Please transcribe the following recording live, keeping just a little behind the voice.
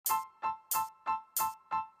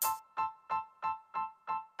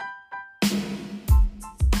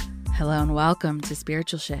Hello and welcome to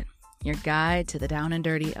Spiritual Shit, your guide to the down and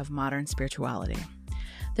dirty of modern spirituality.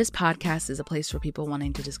 This podcast is a place for people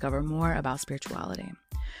wanting to discover more about spirituality,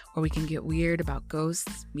 where we can get weird about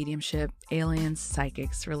ghosts, mediumship, aliens,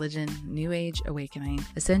 psychics, religion, new age awakening,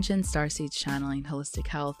 ascension, starseeds, channeling, holistic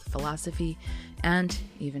health, philosophy, and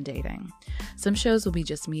even dating. Some shows will be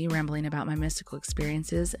just me rambling about my mystical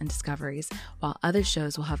experiences and discoveries, while other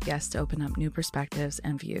shows will have guests to open up new perspectives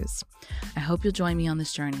and views. I hope you'll join me on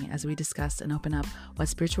this journey as we discuss and open up what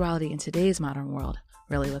spirituality in today's modern world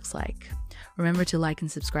really looks like. Remember to like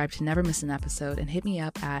and subscribe to never miss an episode, and hit me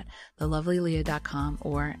up at thelovelyleah.com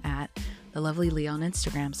or at thelovelyleah on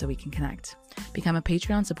Instagram so we can connect. Become a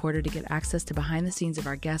Patreon supporter to get access to behind the scenes of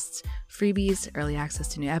our guests, freebies, early access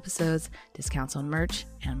to new episodes, discounts on merch,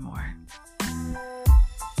 and more.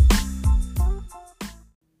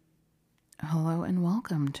 Hello and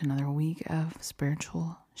welcome to another week of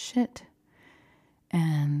Spiritual Shit.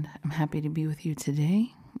 And I'm happy to be with you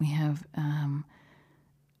today. We have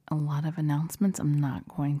a lot of announcements I'm not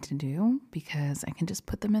going to do because I can just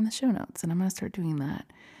put them in the show notes, and I'm going to start doing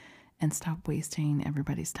that and stop wasting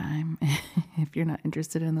everybody's time if you're not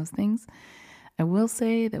interested in those things. I will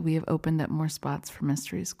say that we have opened up more spots for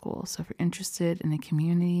Mystery School. So if you're interested in a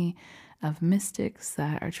community of mystics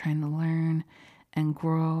that are trying to learn and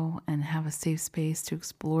grow and have a safe space to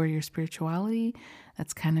explore your spirituality,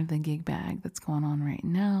 that's kind of the gig bag that's going on right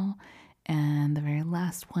now. And the very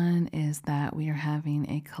last one is that we are having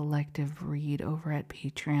a collective read over at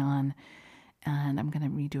Patreon. And I'm going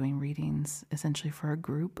to be doing readings essentially for a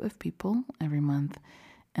group of people every month.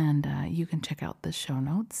 And you can check out the show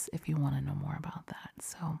notes if you want to know more about that.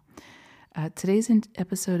 So today's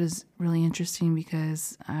episode is really interesting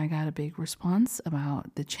because I got a big response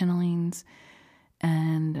about the channelings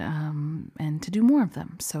and to do more of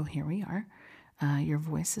them. So here we are. Your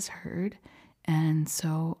voice is heard. And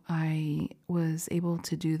so I was able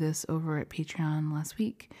to do this over at Patreon last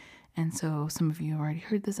week. And so some of you have already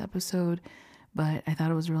heard this episode, but I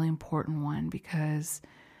thought it was a really important one because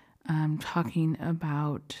I'm talking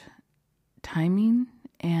about timing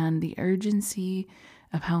and the urgency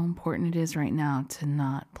of how important it is right now to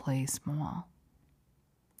not play small.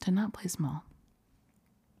 To not play small.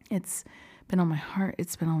 It's been on my heart.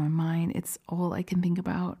 It's been on my mind. It's all I can think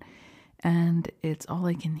about. And it's all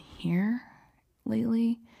I can hear.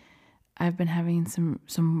 Lately, I've been having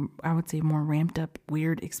some I would say more ramped up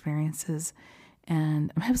weird experiences,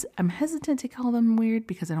 and I'm hesitant to call them weird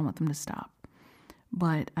because I don't want them to stop.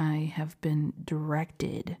 But I have been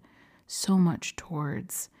directed so much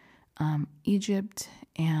towards Egypt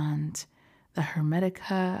and the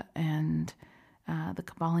Hermetica and the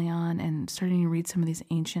Kybalion, and starting to read some of these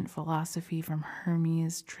ancient philosophy from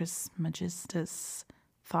Hermes Trismegistus,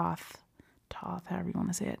 Thoth, however you want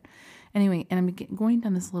to say it. Anyway, and I'm going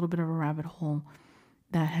down this little bit of a rabbit hole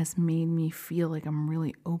that has made me feel like I'm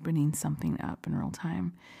really opening something up in real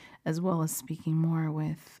time, as well as speaking more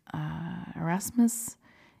with Erasmus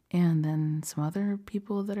and then some other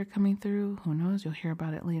people that are coming through. Who knows? You'll hear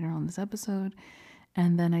about it later on this episode.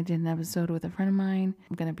 And then I did an episode with a friend of mine.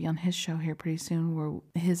 I'm going to be on his show here pretty soon where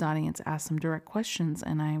his audience asked some direct questions,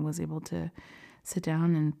 and I was able to sit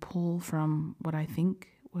down and pull from what I think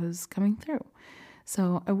was coming through.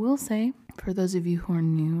 So I will say, for those of you who are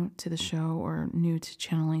new to the show or new to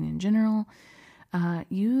channeling in general,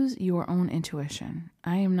 use your own intuition.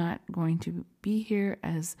 I am not going to be here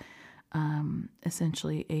as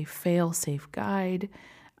essentially a fail-safe guide.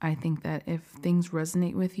 I think that if things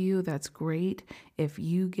resonate with you, that's great. If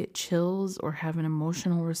you get chills or have an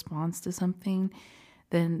emotional response to something,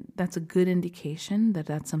 then that's a good indication that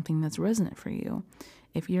that's something that's resonant for you.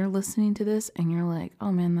 If you're listening to this and you're like,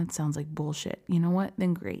 oh man, that sounds like bullshit, you know what?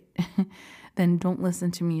 Then great. Then don't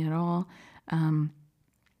listen to me at all.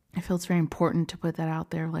 I feel it's very important to put that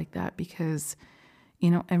out there like that because,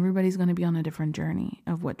 everybody's going to be on a different journey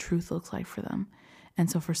of what truth looks like for them.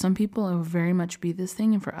 And so for some people, it will very much be this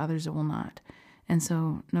thing, and for others, it will not. And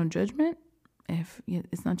so no judgment if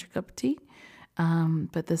it's not your cup of tea.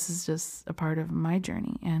 But this is just a part of my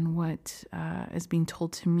journey and what is being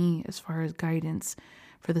told to me as far as guidance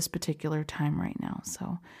for this particular time right now.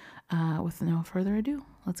 So with no further ado,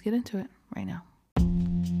 let's get into it right now.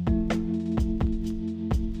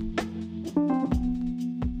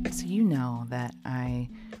 So you know that I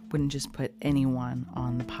wouldn't just put anyone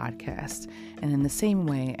on the podcast. And in the same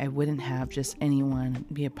way, I wouldn't have just anyone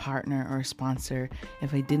be a partner or a sponsor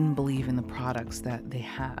if I didn't believe in the products that they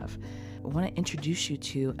have. I want to introduce you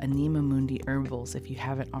to Anima Mundi Herbals if you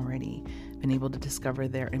haven't already been able to discover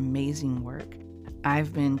their amazing work.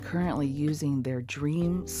 I've been currently using their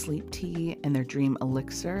Dream Sleep Tea and their Dream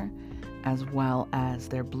Elixir. as well as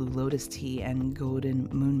their Blue Lotus tea and Golden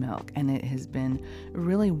Moon Milk. And it has been a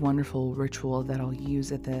really wonderful ritual that I'll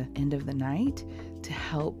use at the end of the night to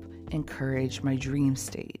help encourage my dream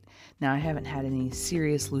state. Now, I haven't had any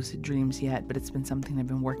serious lucid dreams yet, but it's been something I've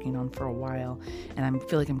been working on for a while, and I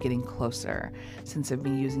feel like I'm getting closer. Since I've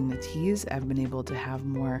been using the teas, I've been able to have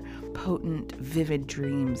more potent, vivid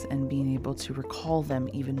dreams and being able to recall them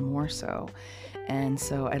even more so. And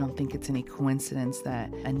so I don't think it's any coincidence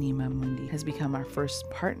that Anima Mundi has become our first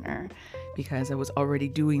partner, because I was already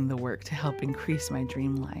doing the work to help increase my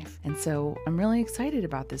dream life. And so I'm really excited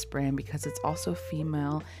about this brand because it's also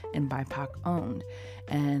female and BIPOC owned.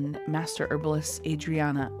 And master herbalist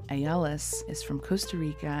Adriana Ayales is from Costa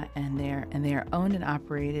Rica, and they are owned and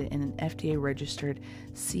operated in an FDA registered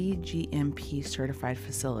CGMP certified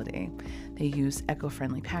facility. They use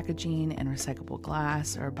eco-friendly packaging and recyclable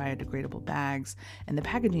glass or biodegradable bags, and the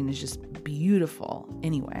packaging is just beautiful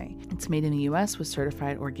anyway. It's made in the US with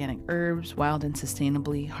certified organic herbs, wild and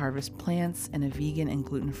sustainably harvested plants, and a vegan and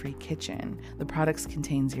gluten-free kitchen. The products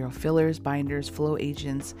contain zero fillers, binders, flow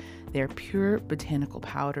agents. They're pure botanical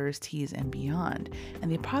powders, teas, and beyond. And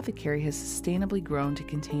the apothecary has sustainably grown to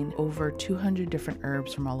contain over 200 different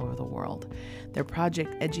herbs from all over the world. Their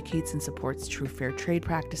project educates and supports true fair trade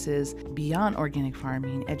practices beyond organic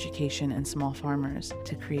farming, education, and small farmers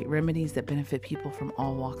to create remedies that benefit people from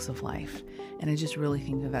all walks of life. And I just really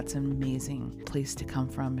think that that's an amazing place to come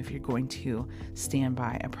from if you're going to stand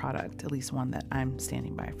by a product, at least one that I'm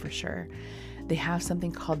standing by for sure. They have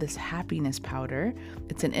something called this happiness powder.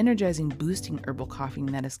 It's an energizing, boosting herbal coffee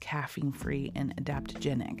that is caffeine-free and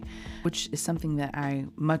adaptogenic, which is something that I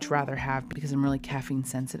much rather have because I'm really caffeine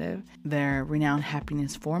sensitive. Their renowned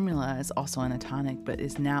happiness formula is also in a tonic, but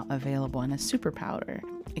is now available in a super powder.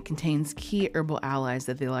 It contains key herbal allies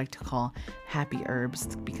that they like to call happy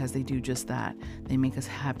herbs because they do just that. They make us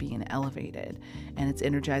happy and elevated. And it's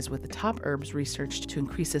energized with the top herbs researched to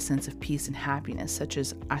increase a sense of peace and happiness, such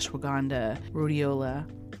as ashwagandha, rhodiola,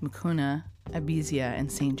 mucuna, abesia, and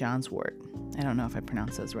St. John's wort. I don't know if I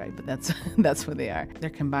pronounced those right, but that's what they are. They're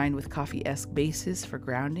combined with coffee-esque bases for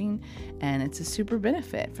grounding, and it's a super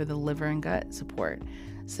benefit for the liver and gut support.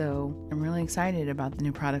 So I'm really excited about the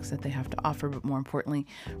new products that they have to offer, but more importantly,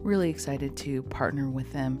 really excited to partner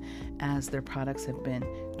with them as their products have been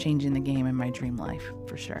changing the game in my dream life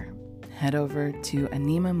for sure. Head over to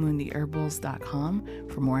animamundiherbals.com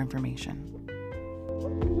for more information.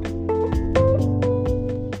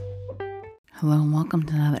 Hello and welcome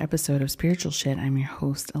to another episode of Spiritual Shit. I'm your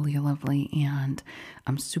host, Aaliyah Lovely, and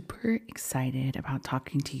I'm super excited about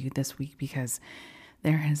talking to you this week because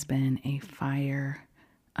there has been a fire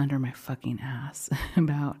under my fucking ass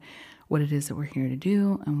about what it is that we're here to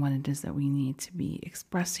do and what it is that we need to be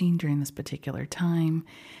expressing during this particular time.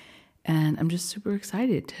 And I'm just super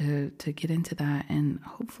excited to get into that and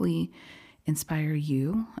hopefully inspire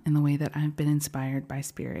you in the way that I've been inspired by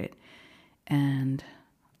Spirit. And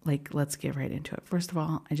let's get right into it. First of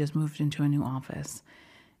all, I just moved into a new office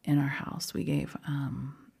in our house. We gave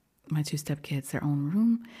my two stepkids their own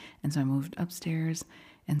room, and so I moved upstairs.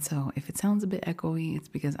 And so if it sounds a bit echoey, it's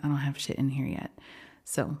because I don't have shit in here yet.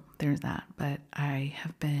 So there's that. But I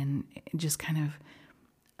have been just kind of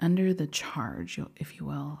under the charge, if you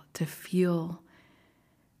will, to feel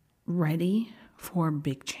ready for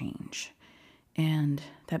big change. And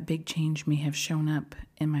that big change may have shown up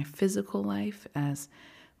in my physical life as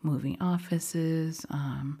moving offices,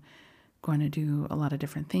 going to do a lot of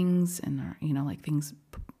different things, and things,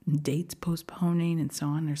 dates postponing and so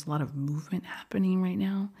on. There's a lot of movement happening right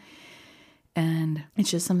now. And it's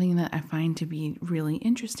just something that I find to be really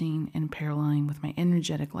interesting and paralleling with my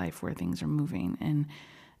energetic life where things are moving in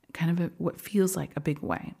kind of what feels like a big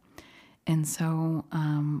way. And so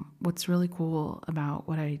what's really cool about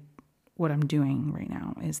what I'm doing right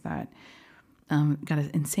now is that got an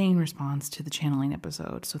insane response to the channeling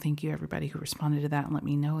episode. So thank you everybody who responded to that and let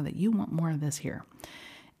me know that you want more of this here.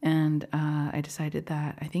 And I decided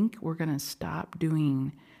that I think we're going to stop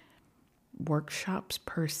doing workshops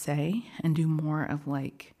per se and do more of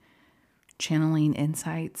channeling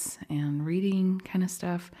insights and reading kind of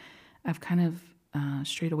stuff. I've kind of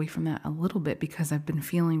strayed away from that a little bit because I've been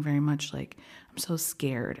feeling very much like I'm so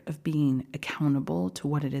scared of being accountable to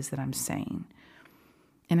what it is that I'm saying.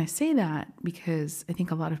 And I say that because I think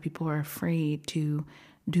a lot of people are afraid to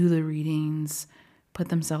do the readings, put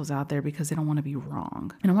themselves out there because they don't want to be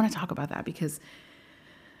wrong. And I want to talk about that because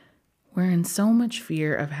We're in so much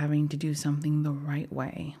fear of having to do something the right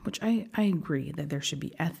way, which I agree that there should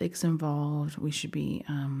be ethics involved. We should be,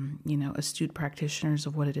 astute practitioners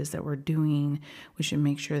of what it is that we're doing. We should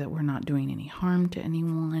make sure that we're not doing any harm to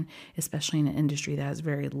anyone, especially in an industry that has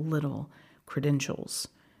very little credentials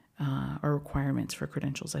or requirements for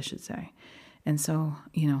credentials, I should say. And so,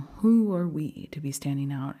 who are we to be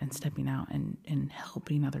standing out and stepping out and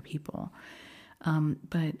helping other people?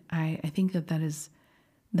 But I think that is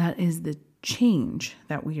the change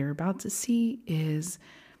that we are about to see is,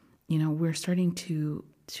 we're starting to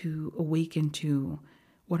awaken to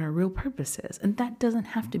what our real purpose is. And that doesn't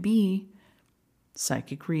have to be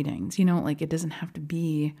psychic readings, it doesn't have to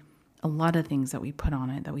be a lot of things that we put on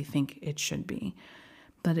it that we think it should be.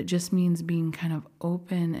 But it just means being kind of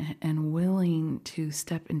open and willing to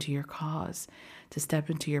step into your cause, to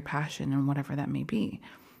step into your passion and whatever that may be.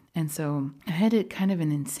 And so I had it kind of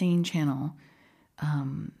an insane channel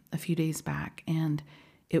a few days back, and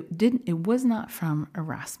it was not from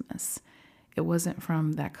Erasmus. It wasn't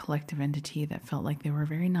from that collective entity that felt like they were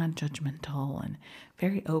very non-judgmental and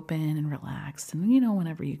very open and relaxed and,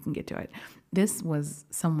 whenever you can get to it. This was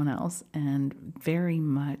someone else and very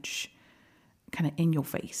much kind of in your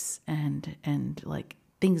face and like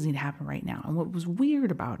things need to happen right now. And what was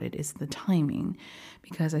weird about it is the timing,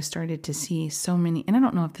 because I started to see so many, and I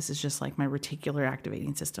don't know if this is just like my reticular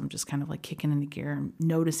activating system just kind of like kicking into gear and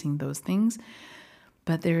noticing those things,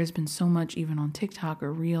 but there has been so much even on TikTok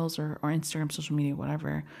or Reels or Instagram, social media,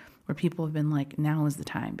 whatever, where people have been like, now is the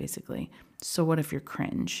time, basically. So what if you're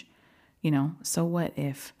cringe? So what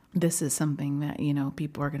if this is something that,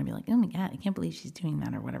 people are going to be like, oh my God, I can't believe she's doing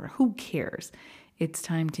that or whatever. Who cares? It's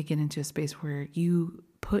time to get into a space where you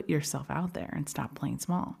put yourself out there and stop playing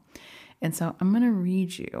small. And so I'm going to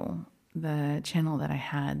read you the channel that I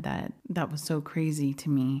had that was so crazy to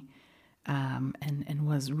me and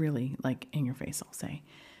was really like in your face, I'll say.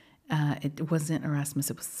 It wasn't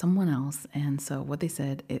Erasmus, it was someone else. And so what they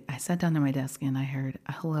said, I sat down at my desk and I heard,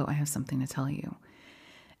 hello, I have something to tell you.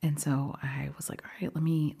 And so I was like, all right, let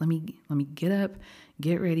me get up,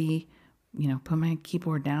 get ready, put my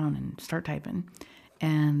keyboard down and start typing.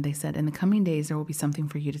 And they said, in the coming days, there will be something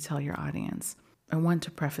for you to tell your audience. I want to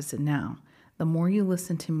preface it now. The more you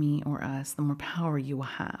listen to me or us, the more power you will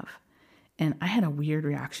have. And I had a weird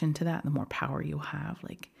reaction to that. The more power you have,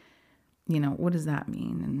 like, what does that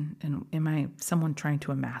mean? And am I someone trying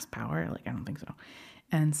to amass power? Like, I don't think so.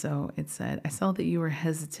 And so it said, I saw that you were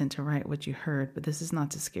hesitant to write what you heard, but this is not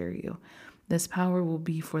to scare you. This power will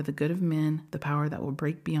be for the good of men, the power that will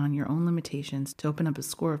break beyond your own limitations to open up a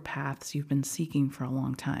score of paths you've been seeking for a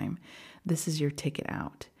long time. This is your ticket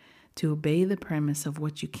out. To obey the premise of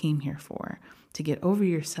what you came here for, to get over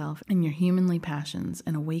yourself and your humanly passions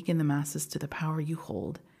and awaken the masses to the power you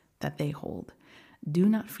hold, that they hold. Do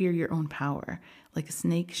not fear your own power. Like a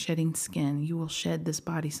snake shedding skin, you will shed this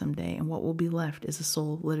body someday, and what will be left is a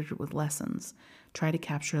soul littered with lessons. Try to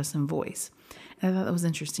capture us in voice. And I thought that was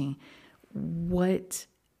interesting. What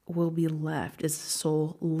will be left is a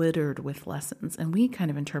soul littered with lessons. And we kind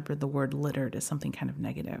of interpret the word littered as something kind of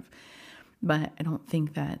negative. But I don't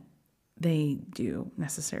think that they do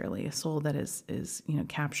necessarily. A soul that is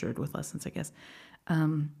captured with lessons, I guess,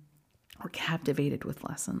 or captivated with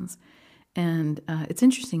lessons. And it's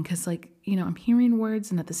interesting because, I'm hearing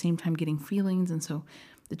words and at the same time getting feelings. And so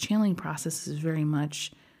the channeling process is very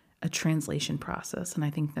much a translation process. And I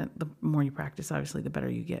think that the more you practice, obviously, the better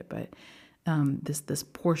you get. But this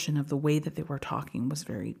portion of the way that they were talking was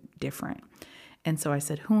very different. And so I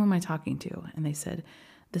said, who am I talking to? And they said,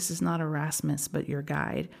 this is not Erasmus, but your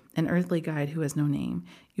guide, an earthly guide who has no name.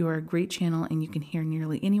 You are a great channel, and you can hear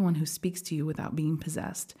nearly anyone who speaks to you without being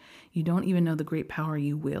possessed. You don't even know the great power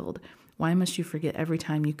you wield. Why must you forget every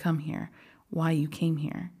time you come here why you came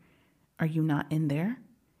here? Are you not in there?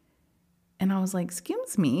 And I was like,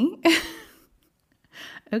 excuse me.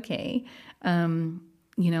 Okay.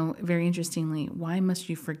 Very interestingly, why must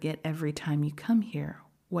you forget every time you come here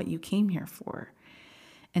what you came here for?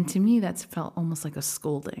 And to me, that's felt almost like a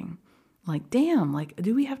scolding. Like, damn,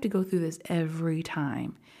 do we have to go through this every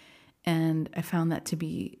time? And I found that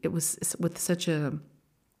it was with such a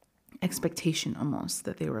expectation almost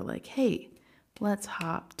that they were like, hey, let's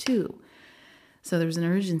hop too. So there was an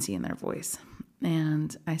urgency in their voice.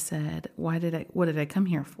 And I said, what did I come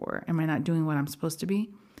here for? Am I not doing what I'm supposed to be?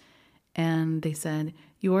 And they said,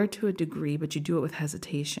 you are to a degree, but you do it with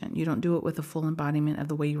hesitation. You don't do it with a full embodiment of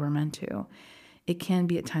the way you were meant to. It can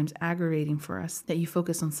be at times aggravating for us that you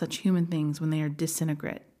focus on such human things when they are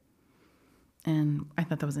disintegrate. And I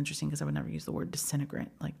thought that was interesting because I would never use the word disintegrate,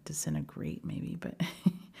 like disintegrate maybe, but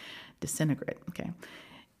disintegrate. Okay.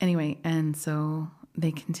 Anyway, and so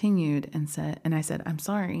they continued and I said, I'm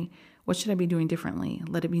sorry. What should I be doing differently?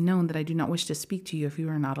 Let it be known that I do not wish to speak to you if you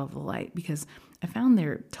are not of the light, because I found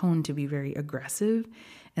their tone to be very aggressive.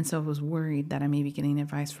 And so I was worried that I may be getting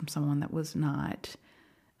advice from someone that was not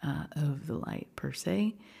of the light per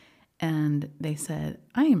se. And they said,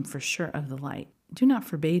 I am for sure of the light. Do not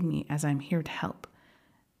forbade me, as I'm here to help.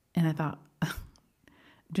 And I thought,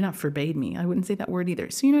 do not forbade me. I wouldn't say that word either.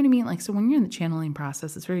 So you know what I mean? Like, so when you're in the channeling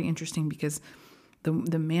process, it's very interesting because the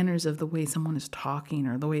manners of the way someone is talking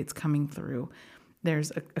or the way it's coming through,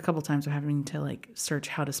 there's a couple times of having to like search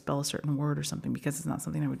how to spell a certain word or something because it's not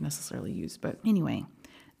something I would necessarily use. But anyway,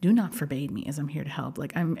 do not forbade me, as I'm here to help.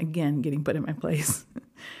 Like, I'm again getting put in my place.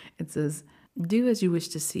 It says, do as you wish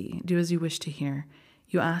to see, do as you wish to hear.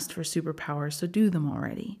 You asked for superpowers, so do them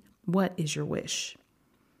already. What is your wish?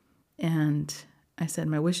 And I said,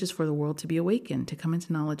 my wish is for the world to be awakened, to come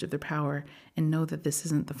into knowledge of their power and know that this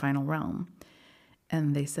isn't the final realm.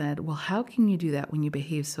 And they said, well, how can you do that when you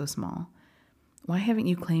behave so small? Why haven't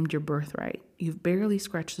you claimed your birthright? You've barely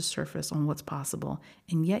scratched the surface on what's possible,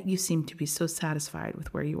 and yet you seem to be so satisfied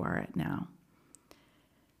with where you are at now.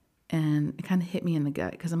 And it kind of hit me in the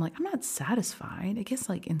gut because I'm like, I'm not satisfied. I guess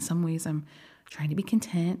like in some ways I'm trying to be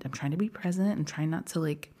content. I'm trying to be present. I'm trying not to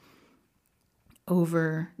like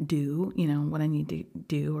overdo, what I need to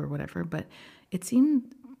do or whatever. But it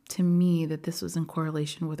seemed to me that this was in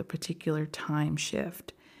correlation with a particular time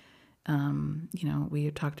shift. We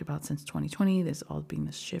had talked about since 2020, there's all being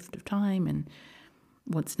this shift of time and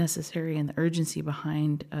what's necessary and the urgency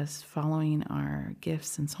behind us following our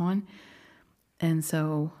gifts and so on. And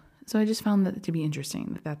so I just found that to be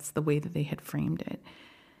interesting, that that's the way that they had framed it.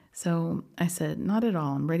 So I said, not at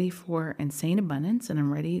all. I'm ready for insane abundance, and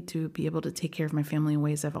I'm ready to be able to take care of my family in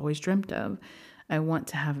ways I've always dreamt of. I want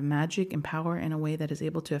to have magic and power in a way that is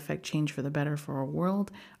able to affect change for the better for our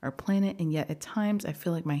world, our planet, and yet at times I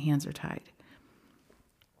feel like my hands are tied.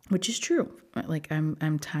 Which is true. Like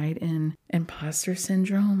I'm tied in imposter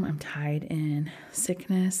syndrome. I'm tied in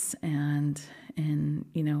sickness and in,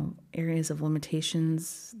 areas of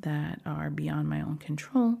limitations that are beyond my own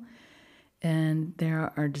control. And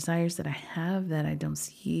there are desires that I have that I don't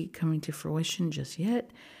see coming to fruition just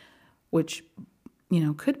yet, which,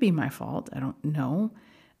 could be my fault. I don't know.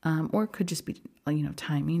 Or it could just be,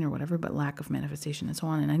 timing or whatever, but lack of manifestation and so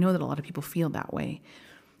on. And I know that a lot of people feel that way,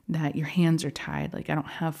 that your hands are tied. Like I don't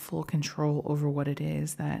have full control over what it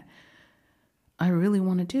is that I really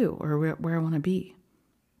want to do or where I want to be.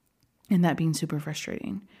 And that being super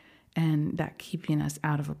frustrating and that keeping us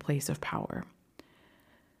out of a place of power.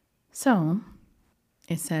 So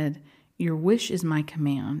it said, your wish is my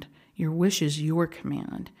command. Your wish is your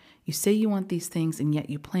command. You say you want these things and yet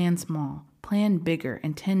you plan small. Plan bigger,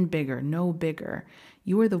 intend bigger, know bigger.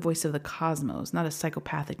 You are the voice of the cosmos, not a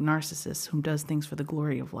psychopathic narcissist who does things for the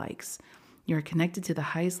glory of likes. You are connected to the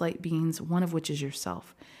highest light beings, one of which is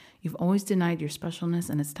yourself. You've always denied your specialness,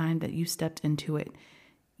 and it's time that you stepped into it.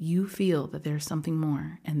 You feel that there's something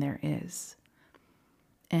more, and there is.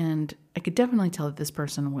 And I could definitely tell that this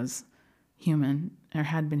person was human or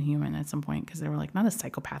had been human at some point, because they were like, not a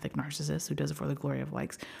psychopathic narcissist who does it for the glory of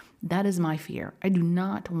likes. That is my fear. I do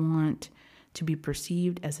not want to be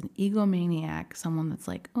perceived as an egomaniac, someone that's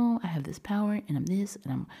like, oh, I have this power and I'm this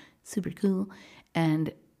and I'm super cool.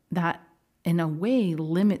 And that in a way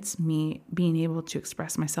limits me being able to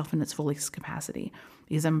express myself in its fullest capacity,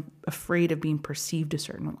 because I'm afraid of being perceived a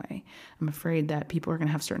certain way. I'm afraid that people are going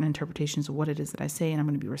to have certain interpretations of what it is that I say, and I'm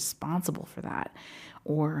going to be responsible for that.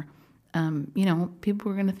 Or,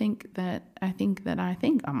 people are going to think that I think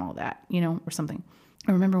I'm all that, or something.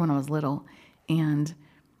 I remember when I was little and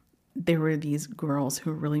there were these girls who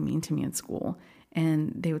were really mean to me in school,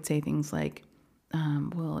 and they would say things like,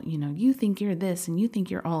 you think you're this and you think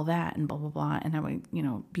you're all that and blah, blah, blah. And I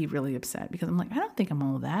would, be really upset because I'm like, I don't think I'm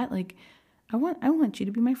all that. Like, I want you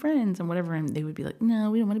to be my friends and whatever. And they would be like,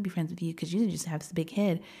 no, we don't want to be friends with you because you just have this big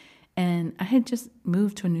head. And I had just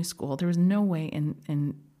moved to a new school. There was no way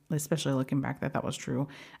in especially looking back, that was true.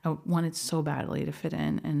 I wanted so badly to fit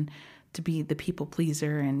in and to be the people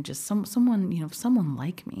pleaser and just someone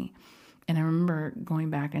like me. And I remember going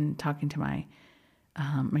back and talking to my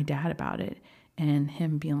dad about it, and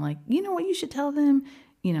him being like, you know what you should tell them?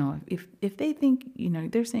 If they think,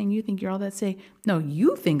 they're saying you think you're all that, say, no,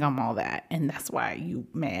 you think I'm all that, and that's why you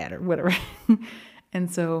mad or whatever.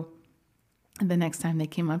 And so the next time they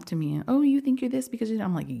came up to me and, oh, you think you're this because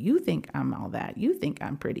I'm like, you think I'm all that. You think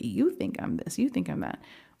I'm pretty. You think I'm this. You think I'm that.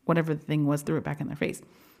 Whatever the thing was, threw it back in their face.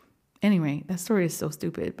 Anyway, that story is so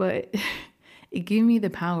stupid, but it gave me the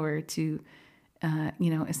power to,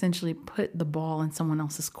 essentially put the ball in someone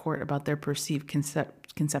else's court about their perceived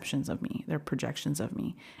conceptions of me. They're projections of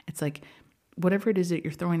me. It's like whatever it is that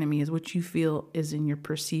you're throwing at me is what you feel is in your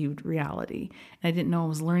perceived reality. And I didn't know I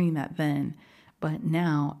was learning that then. But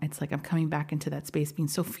now it's like I'm coming back into that space being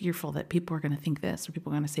so fearful that people are going to think this or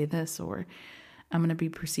people are going to say this or I'm going to be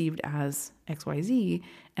perceived as XYZ.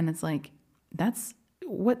 And it's like, that's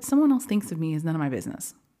what someone else thinks of me is none of my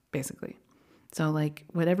business, basically. So like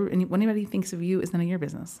whatever anybody thinks of you is none of your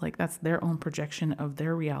business. Like that's their own projection of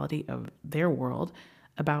their reality, of their world,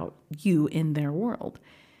 about you in their world.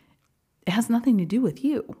 It has nothing to do with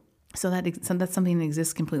you. So that's something that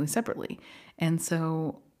exists completely separately. And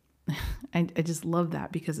so I just love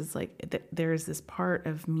that because it's like there is this part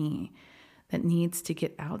of me that needs to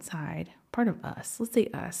get outside, part of us. Let's say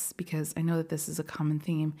us, because I know that this is a common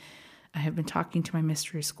theme. I have been talking to my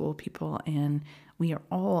mystery school people and we are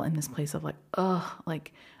all in this place of like,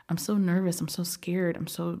 like I'm so nervous. I'm so scared. I'm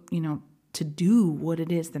so, to do what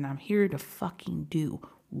it is that I'm here to fucking do.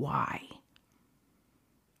 Why?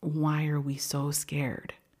 Why are we so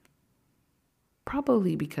scared?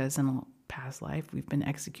 Probably because in a past life we've been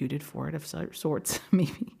executed for it of sorts,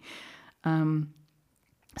 maybe.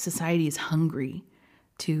 Society is hungry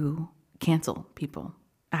to cancel people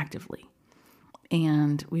actively.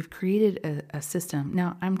 And we've created a system.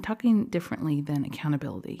 Now, I'm talking differently than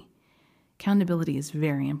accountability. Accountability is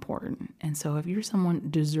very important. And so if you're someone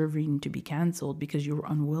deserving to be canceled because you were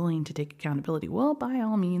unwilling to take accountability, well, by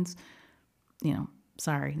all means,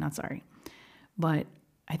 sorry, not sorry. But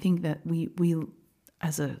I think that we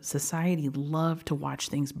as a society love to watch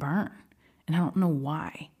things burn. And I don't know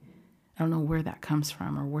why. I don't know where that comes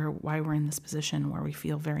from or why we're in this position where we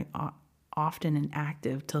feel very often and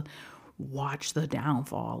active to watch the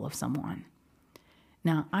downfall of someone.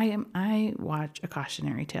 Now, I watch A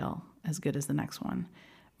Cautionary Tale as good as the next one,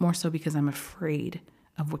 more so because I'm afraid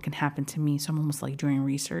of what can happen to me. So I'm almost like doing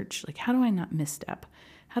research. Like, how do I not misstep?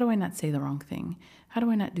 How do I not say the wrong thing? How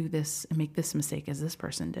do I not do this and make this mistake as this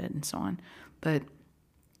person did and so on? But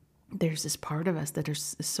there's this part of us that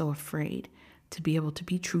is so afraid to be able to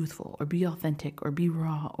be truthful or be authentic or be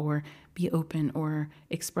raw or be open or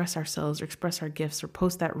express ourselves or express our gifts or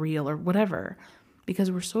post that reel or whatever, because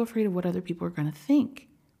we're so afraid of what other people are going to think.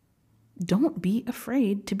 Don't be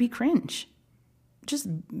afraid to be cringe. Just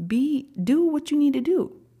do what you need to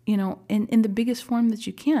do, in the biggest form that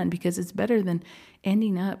you can, because it's better than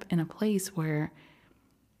ending up in a place where,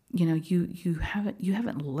 you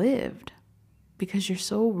haven't lived because you're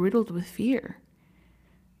so riddled with fear.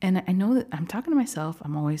 And I know that I'm talking to myself.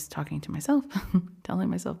 I'm always talking to myself, telling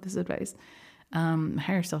myself this advice. My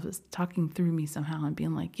higher self is talking through me somehow and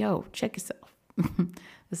being like, yo, check yourself.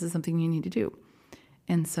 This is something you need to do.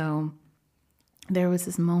 And so there was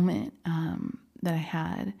this moment that I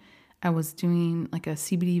had. I was doing like a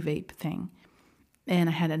CBD vape thing. And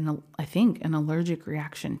I had, an allergic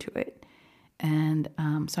reaction to it. And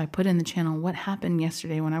so I put in the channel, what happened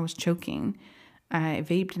yesterday when I was choking? I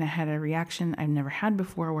vaped and I had a reaction I've never had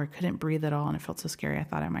before where I couldn't breathe at all and it felt so scary I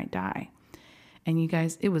thought I might die. And you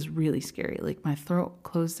guys, it was really scary. Like my throat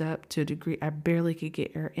closed up to a degree I barely could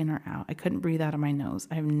get air in or out. I couldn't breathe out of my nose.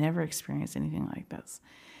 I've never experienced anything like this.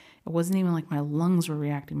 It wasn't even like my lungs were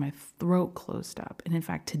reacting. My throat closed up. And in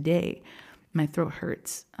fact, today, my throat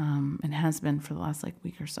hurts and has been for the last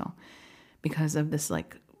week or so because of this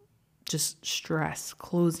just stress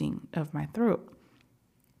closing of my throat.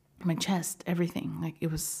 My chest, everything,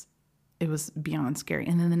 it was beyond scary.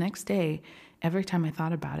 And then the next day, every time I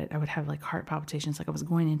thought about it, I would have heart palpitations, like I was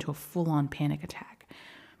going into a full-on panic attack.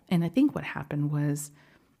 And I think what happened was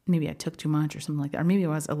maybe I took too much or something like that, or maybe I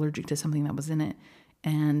was allergic to something that was in it.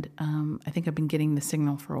 And I think I've been getting the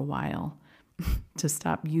signal for a while to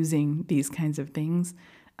stop using these kinds of things,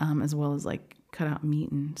 as well as cut out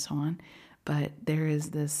meat and so on. But there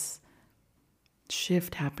is this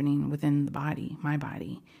shift happening within the body, my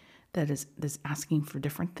body, that is asking for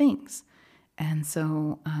different things. And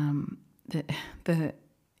so the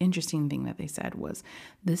interesting thing that they said was,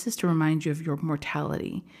 this is to remind you of your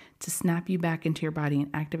mortality, to snap you back into your body and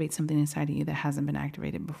activate something inside of you that hasn't been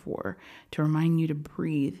activated before, to remind you to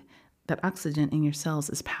breathe, that oxygen in your cells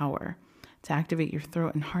is power, to activate your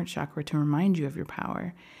throat and heart chakra to remind you of your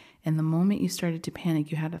power. And the moment you started to panic,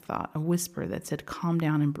 you had a thought, a whisper that said, calm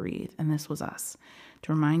down and breathe. And this was us,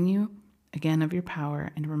 to remind you again of your power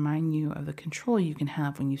and to remind you of the control you can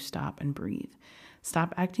have when you stop and breathe.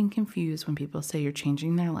 Stop acting confused when people say you're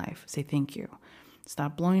changing their life. Say thank you.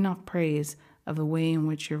 Stop blowing off praise of the way in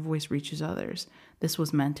which your voice reaches others. This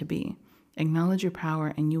was meant to be. Acknowledge your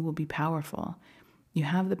power and you will be powerful. You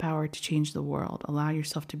have the power to change the world. Allow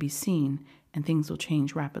yourself to be seen and things will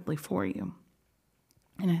change rapidly for you.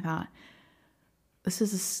 And I thought, this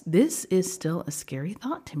is still a scary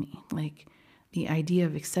thought to me. Like the idea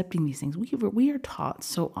of accepting these things. We are taught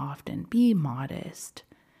so often, be modest,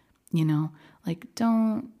 like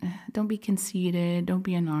don't be conceited, don't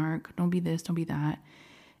be a narc, don't be this, don't be that.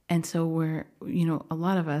 And so we're, a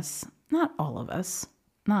lot of us, not all of us,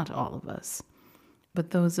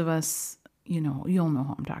 but those of us, you'll know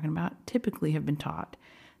who I'm talking about, typically have been taught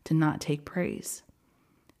to not take praise.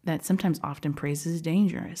 That often praise is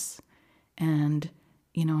dangerous. And,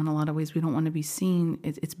 in a lot of ways, we don't want to be seen.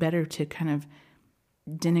 It's better to kind of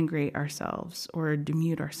denigrate ourselves or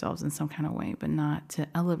demute ourselves in some kind of way, but not to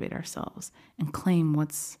elevate ourselves and claim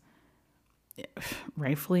what's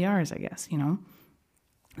rightfully ours, I guess,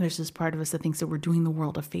 There's this part of us that thinks that we're doing the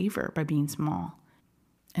world a favor by being small.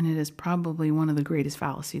 And it is probably one of the greatest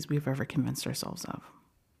fallacies we've ever convinced ourselves of.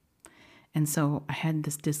 And so I had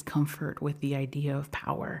this discomfort with the idea of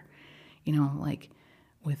power, like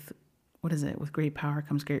with, what is it? With great power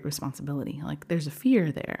comes great responsibility. Like there's a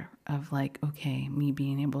fear there of like, okay, me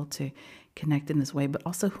being able to connect in this way, but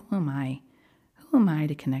also who am I? Who am I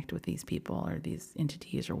to connect with these people or these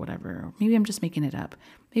entities or whatever? Or maybe I'm just making it up.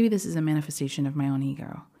 Maybe this is a manifestation of my own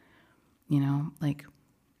ego, like,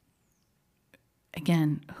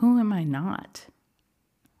 again, who am I not?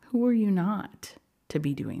 Who are you not to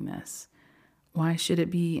be doing this? Why should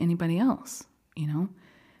it be anybody else?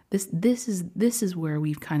 This is where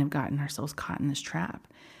we've kind of gotten ourselves caught in this trap.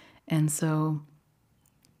 And so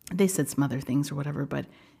they said some other things or whatever, but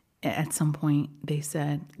at some point they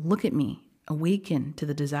said, look at me, awaken to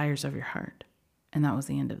the desires of your heart. And that was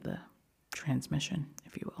the end of the transmission,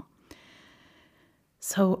 if you will.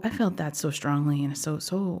 So I felt that so strongly and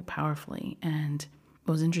so powerfully. And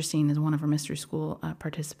what was interesting is one of our mystery school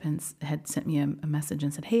participants had sent me a message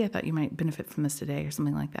and said, hey, I thought you might benefit from this today or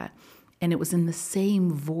something like that. And it was in the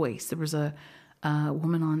same voice. There was a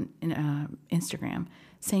woman on Instagram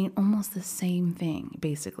saying almost the same thing,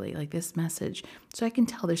 basically, like this message. So I can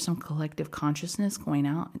tell there's some collective consciousness going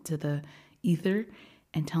out into the ether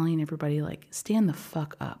and telling everybody, like, stand the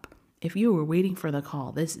fuck up. If you were waiting for the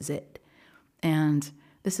call, this is it. And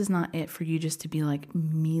this is not it for you just to be like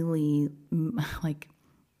mealy, like,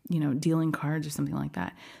 dealing cards or something like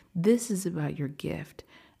that. This is about your gift,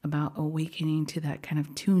 about awakening to that kind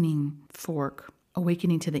of tuning fork,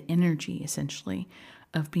 awakening to the energy, essentially,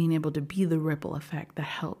 of being able to be the ripple effect that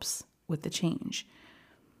helps with the change.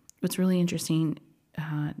 What's really interesting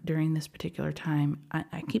during this particular time,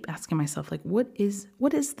 I keep asking myself, like, what is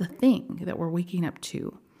the thing that we're waking up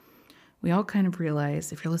to? We all kind of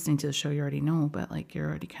realize, if you're listening to the show, you already know, but like you're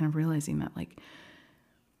already kind of realizing that like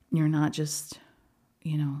you're not just,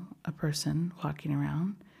 a person walking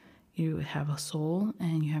around. You have a soul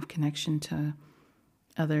and you have connection to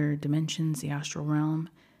other dimensions, the astral realm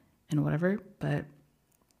and whatever. But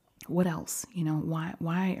what else?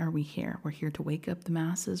 Why are we here? We're here to wake up the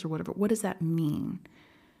masses or whatever. What does that mean?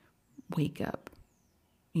 Wake up,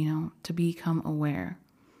 to become aware.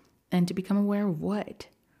 And to become aware of what?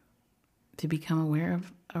 To become aware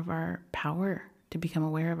of our power, to become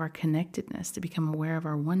aware of our connectedness, to become aware of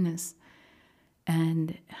our oneness,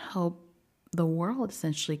 and help the world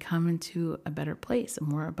essentially come into a better place,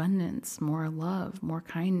 more abundance, more love, more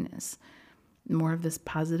kindness, more of this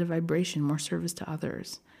positive vibration, more service to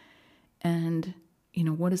others. And,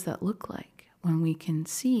 what does that look like when we can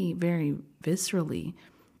see very viscerally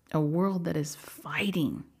a world that is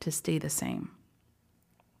fighting to stay the same?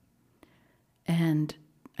 And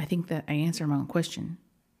I think that I answer my own question,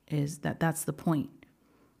 is that that's the point.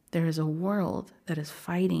 There is a world that is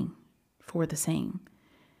fighting for the same.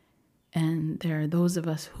 And there are those of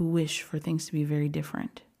us who wish for things to be very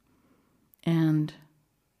different. And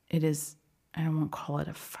it is, I won't call it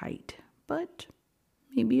a fight, but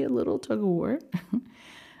maybe a little tug of war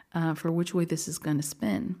for which way this is going to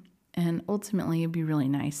spin. And ultimately, it'd be really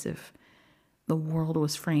nice if the world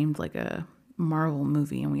was framed like a Marvel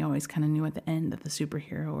movie and we always kind of knew at the end that the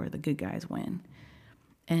superhero or the good guys win.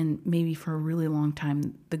 And maybe for a really long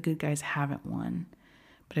time, the good guys haven't won.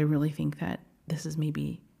 But I really think that this is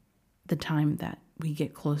maybe the time that we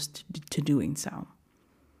get close to doing so.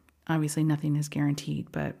 Obviously, nothing is guaranteed,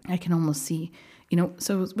 but I can almost see,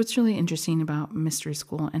 so what's really interesting about mystery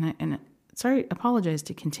school, and sorry, apologize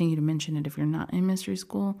to continue to mention it if you're not in mystery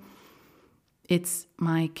school, it's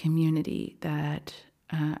my community that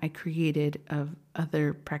I created of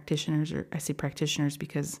other practitioners, or I say practitioners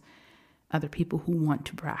because other people who want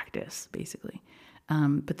to practice, basically.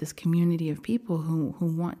 But this community of people who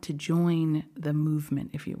want to join the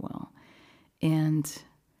movement, if you will. And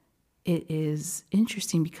it is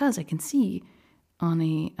interesting because I can see on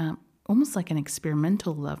a, almost like an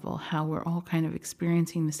experimental level, how we're all kind of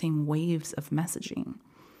experiencing the same waves of messaging.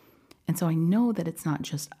 And so I know that it's not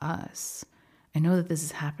just us. I know that this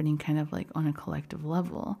is happening kind of like on a collective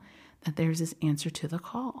level, that there's this answer to the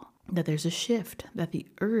call, that there's a shift, that the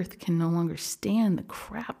earth can no longer stand the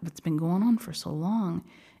crap that's been going on for so long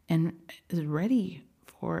and is ready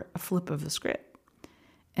for a flip of the script.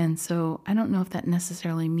 And so I don't know if that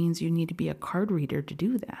necessarily means you need to be a card reader to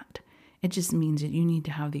do that. It just means that you need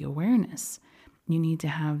to have the awareness, you need to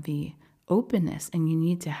have the openness, and you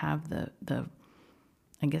need to have the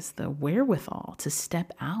wherewithal to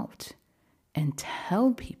step out and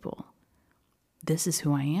tell people, this is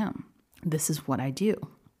who I am. This is what I do.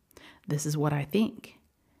 This is what I think.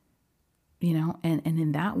 And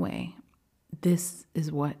in that way, this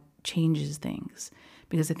is what changes things.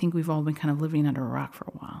 Because I think we've all been kind of living under a rock for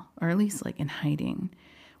a while, or at least like in hiding.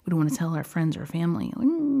 We don't want to tell our friends or family,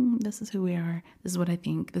 this is who we are. This is what I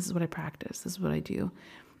think. This is what I practice. This is what I do.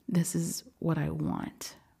 This is what I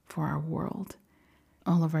want for our world.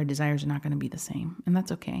 All of our desires are not going to be the same, and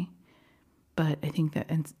that's okay. But I think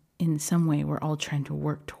that in some way, we're all trying to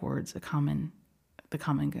work towards the common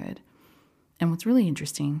good. And what's really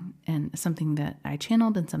interesting, and something that I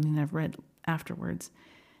channeled and something that I've read afterwards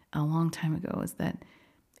a long time ago, is that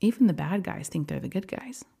even the bad guys think they're the good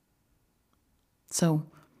guys. So,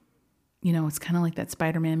 it's kind of like that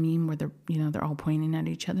Spider-Man meme where they're all pointing at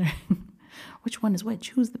each other. Which one is which?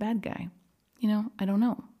 Who's the bad guy? I don't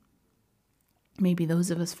know. Maybe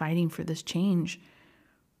those of us fighting for this change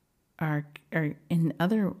are in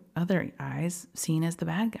other eyes seen as the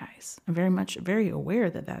bad guys. I'm very aware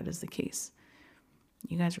that is the case.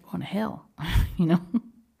 You guys are going to hell,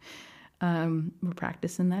 we're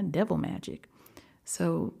practicing that devil magic.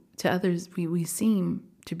 So to others, we seem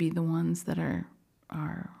to be the ones that are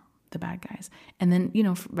the bad guys. And then,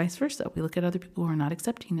 vice versa. We look at other people who are not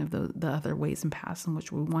accepting of the other ways and paths in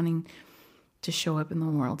which we're wanting to show up in the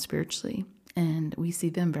world spiritually. And we see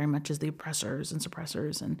them very much as the oppressors and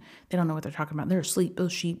suppressors, and they don't know what they're talking about. They're asleep,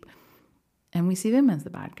 those sheep. And we see them as the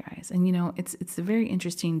bad guys. And, it's a very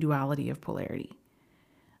interesting duality of polarity.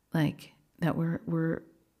 Like that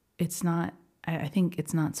I think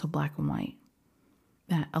it's not so black and white,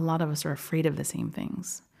 that a lot of us are afraid of the same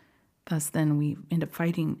things. Thus, then we end up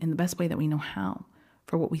fighting in the best way that we know how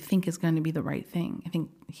for what we think is going to be the right thing. I think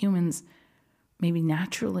humans maybe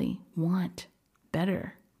naturally want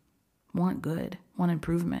better, want good, want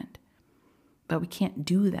improvement. But we can't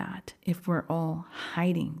do that if we're all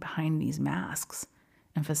hiding behind these masks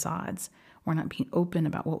and facades. We're not being open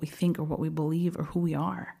about what we think or what we believe or who we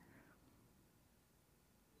are.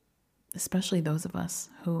 Especially those of us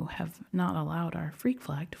who have not allowed our freak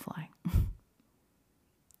flag to fly.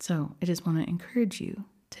 So I just want to encourage you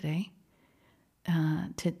today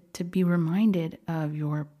to be reminded of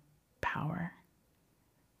your power,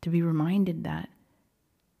 to be reminded that,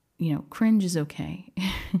 cringe is okay.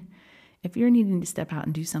 If you're needing to step out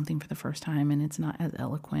and do something for the first time and it's not as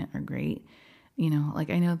eloquent or great, like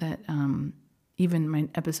I know that even my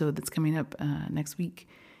episode that's coming up next week,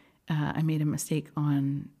 I made a mistake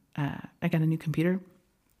on, I got a new computer,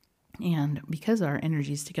 and because our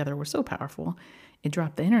energies together were so powerful, it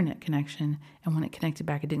dropped the internet connection, and when it connected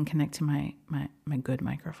back, it didn't connect to my good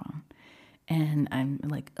microphone. And I'm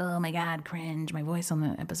like, oh my God, cringe. My voice on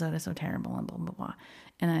the episode is so terrible and blah, blah, blah.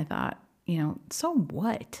 And I thought, so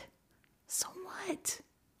what? So what?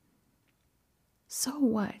 So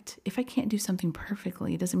what? If I can't do something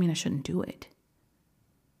perfectly, it doesn't mean I shouldn't do it.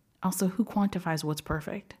 Also, who quantifies what's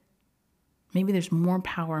perfect? Maybe there's more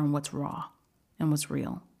power in what's raw and what's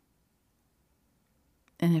real.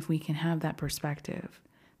 And if we can have that perspective,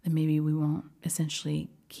 then maybe we won't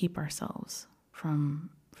essentially keep ourselves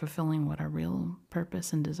from fulfilling what our real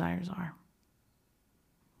purpose and desires are.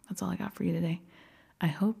 That's all I got for you today. I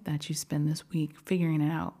hope that you spend this week figuring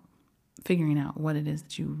out what it is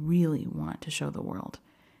that you really want to show the world,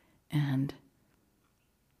 and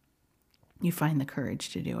you find the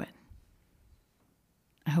courage to do it.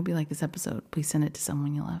 I hope you like this episode. Please send it to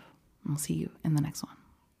someone you love. And I'll see you in the next one.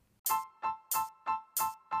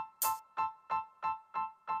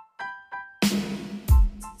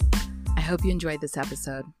 I hope you enjoyed this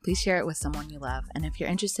episode. Please share it with someone you love. And if you're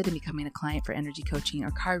interested in becoming a client for energy coaching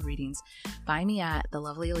or card readings, find me at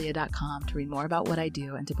thelovelyaleah.com to read more about what I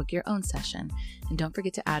do and to book your own session. And don't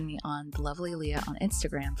forget to add me on The Lovely Aleah on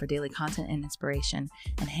Instagram for daily content and inspiration,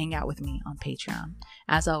 and hang out with me on Patreon.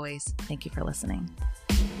 As always, thank you for listening.